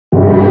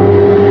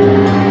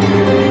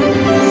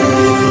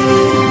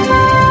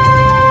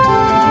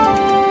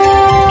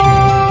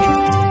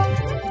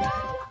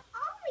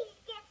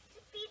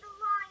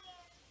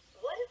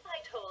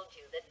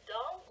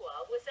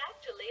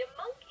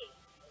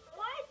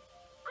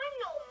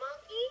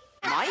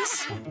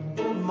Mice?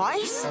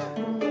 Mice?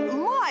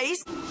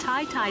 Mice?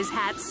 Tai-Tai's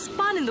hat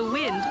spun in the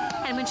wind,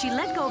 and when she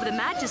let go of the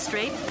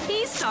magistrate,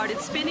 he started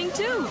spinning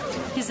too.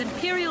 His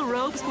imperial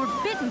robes were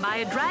bitten by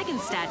a dragon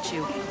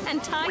statue,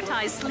 and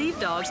Tai-Tai's sleeve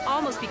dogs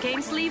almost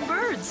became sleeve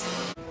birds.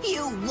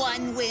 You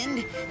won,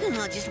 Wind.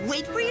 I'll just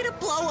wait for you to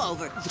blow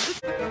over.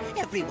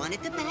 Everyone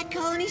at the Bat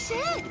Colony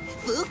said,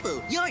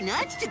 Foo-Foo, you're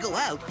nuts to go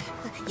out.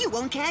 You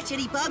won't catch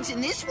any bugs in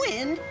this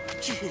wind.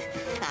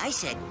 I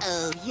said,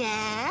 oh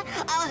yeah?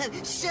 I'll have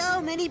so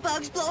many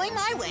bugs blowing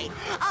my way.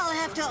 I'll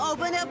have to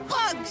open a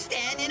bug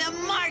stand in a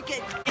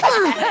market.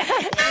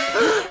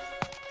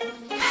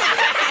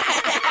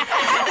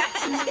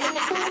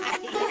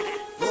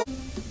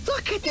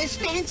 Look at this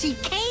fancy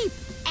cape.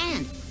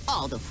 And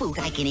all the food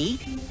I can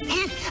eat.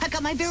 And I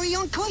got my very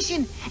own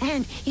cushion.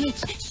 And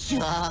it's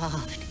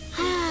soft.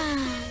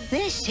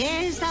 This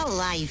is the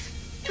life.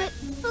 But,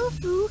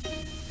 Foo-Foo,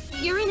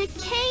 you're in a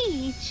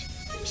cage.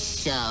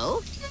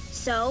 So?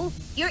 So,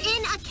 you're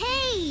in a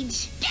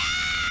cage. Yeah!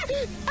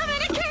 I'm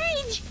in a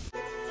cage!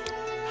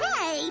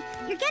 Hey,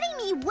 you're getting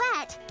me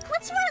wet.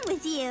 What's wrong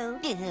with you?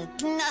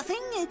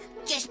 Nothing.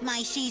 Just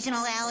my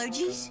seasonal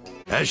allergies.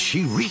 As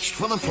she reached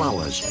for the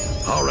flowers,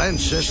 her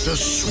ancestors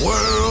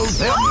swirled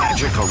their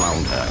magic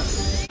around her.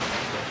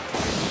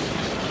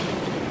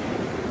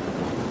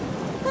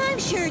 I'm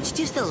sure it's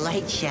just a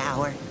light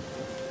shower.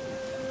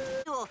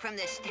 From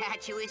the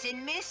statue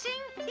isn't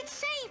missing. It's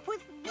safe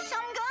with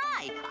some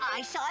guy.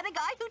 I saw the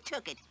guy who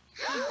took it.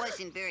 He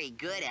wasn't very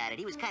good at it.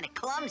 He was kind of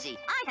clumsy.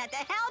 I had to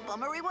help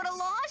him or he would have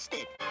lost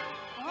it.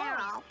 They're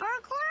all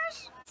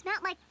burglars?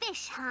 Smell like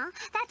fish, huh?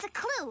 That's a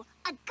clue.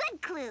 A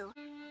good clue.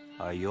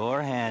 Are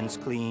your hands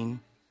clean?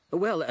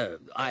 Well,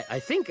 I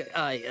think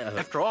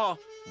After all,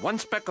 one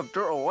speck of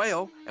dirt or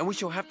oil, and we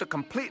shall have to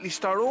completely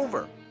start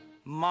over.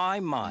 My,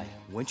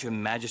 wouldn't your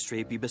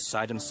magistrate be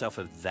beside himself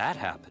if that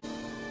happened?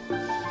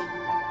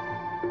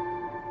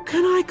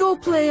 Can I go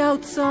play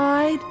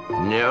outside?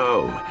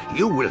 No,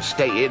 you will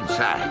stay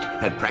inside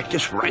and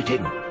practice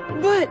writing.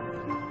 But...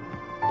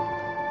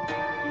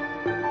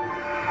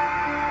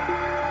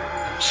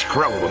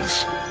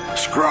 Scrolls!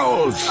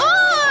 Scrolls!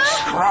 Oh!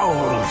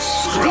 Scrolls!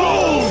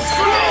 Scrolls!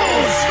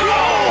 Scrolls!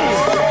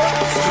 Scrolls!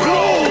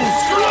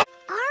 Scrolls!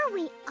 Are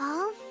we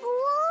all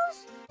fools?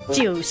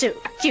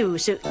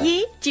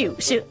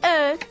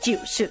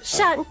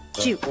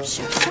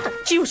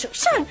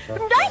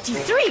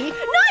 90、91、92、93、93、93...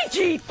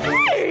 93!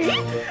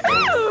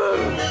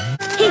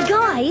 Hey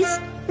guys,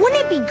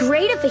 wouldn't it be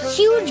great if a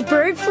huge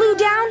bird flew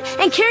down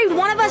and carried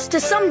one of us to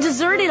some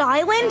deserted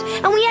island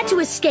and we had to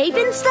escape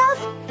and stuff?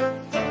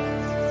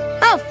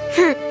 Oh,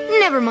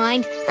 never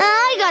mind.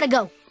 I gotta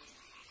go.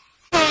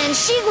 And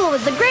Sagwa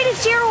was the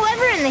greatest hero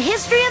ever in the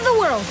history of the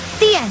world.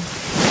 The end.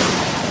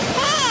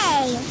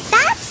 Hey,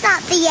 that's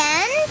not the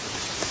end.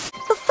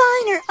 The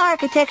finer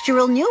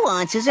architectural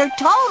nuances are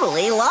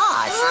totally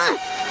lost.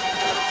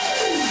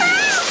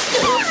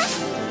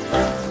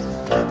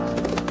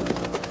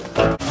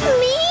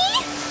 Me?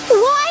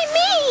 Why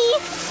me?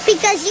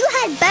 Because you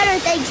had better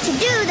things to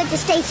do than to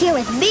stay here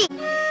with me.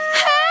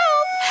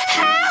 Help!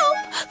 Help!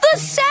 The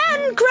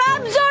sand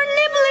crabs are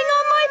nibbling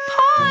on my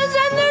paws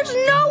and there's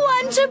no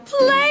one to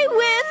play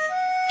with.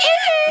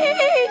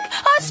 Eek!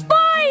 A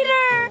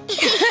spider!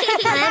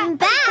 I'm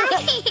back.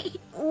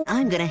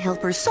 I'm gonna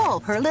help her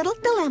solve her little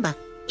dilemma.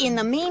 In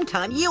the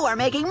meantime, you are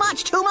making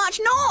much too much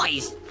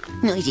noise.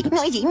 Noisy,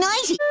 noisy,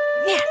 noisy.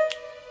 Yeah.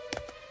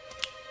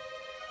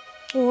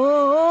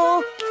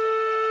 Oh!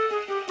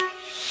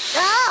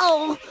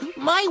 Ow!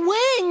 My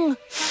wing!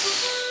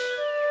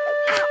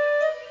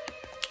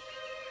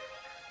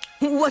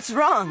 What's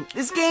wrong?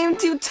 This game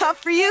too tough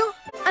for you?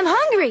 I'm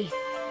hungry.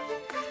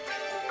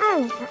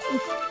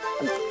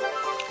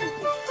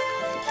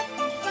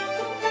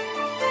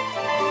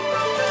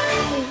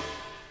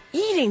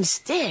 Eating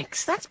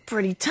sticks, that's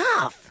pretty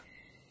tough.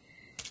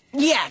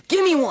 Yeah,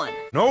 give me one.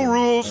 No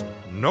rules,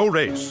 no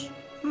race.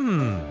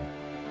 No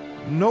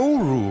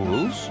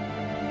rules.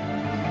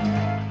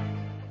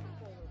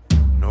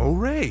 No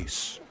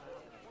race.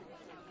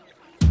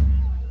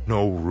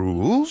 No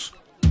rules.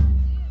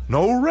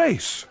 No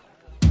race.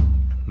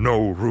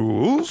 No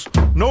rules,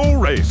 no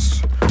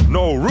race.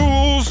 No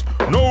rules,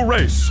 no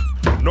race.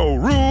 No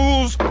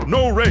rules,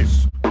 no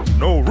race.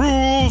 No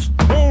rules,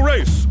 no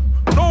race.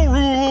 No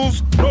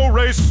rules, no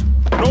race.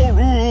 No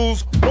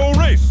rules, no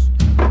race.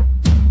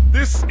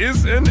 This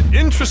is an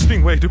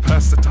interesting way to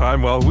pass the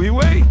time while we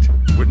wait.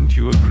 Wouldn't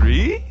you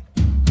agree?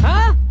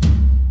 Huh?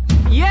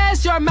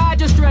 Yes, your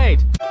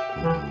magistrate!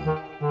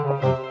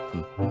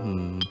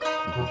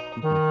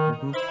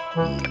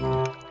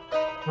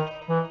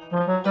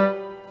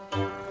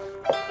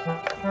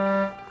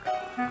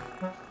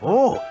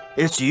 Oh,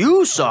 it's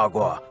you,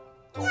 Sagwa.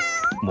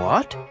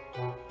 What?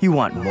 You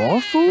want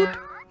more food?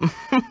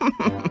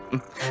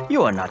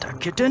 You are not a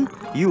kitten.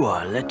 You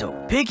are a little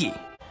piggy.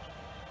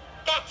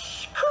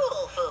 That's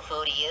cool,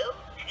 Foo-Foo, to you.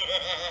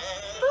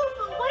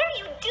 Foo-Foo, what are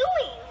you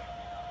doing?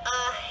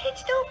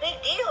 It's no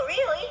big deal,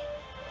 really.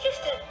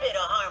 Just a bit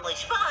of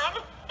harmless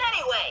fun.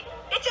 Anyway,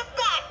 it's a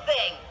bat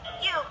thing.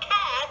 You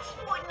cats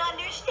wouldn't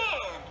understand.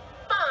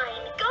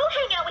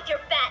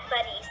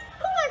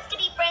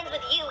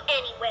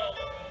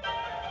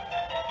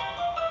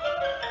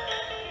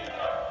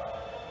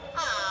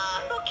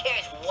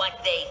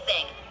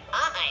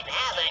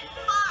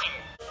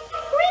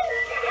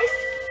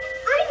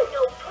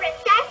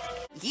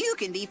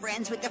 can be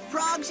friends with the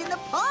frogs in the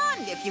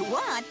pond if you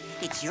want.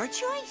 It's your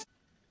choice.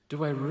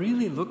 Do I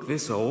really look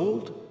this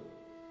old?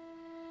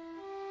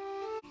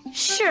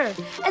 Sure,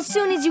 as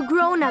soon as you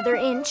grow another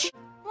inch.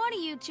 What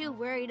are you two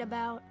worried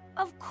about?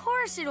 Of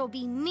course it'll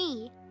be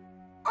me.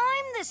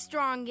 I'm the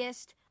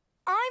strongest.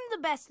 I'm the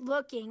best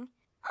looking.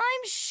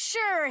 I'm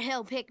sure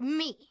he'll pick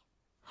me.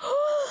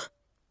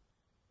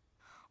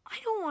 I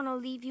don't want to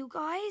leave you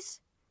guys.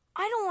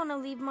 I don't want to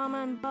leave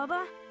Mama and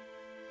Bubba.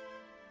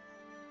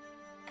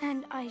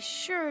 And I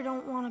sure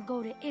don't want to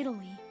go to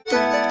Italy.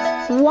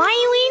 Why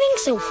are you eating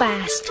so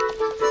fast?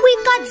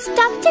 We've got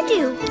stuff to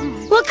do.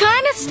 What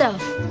kind of stuff?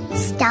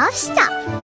 Stuff.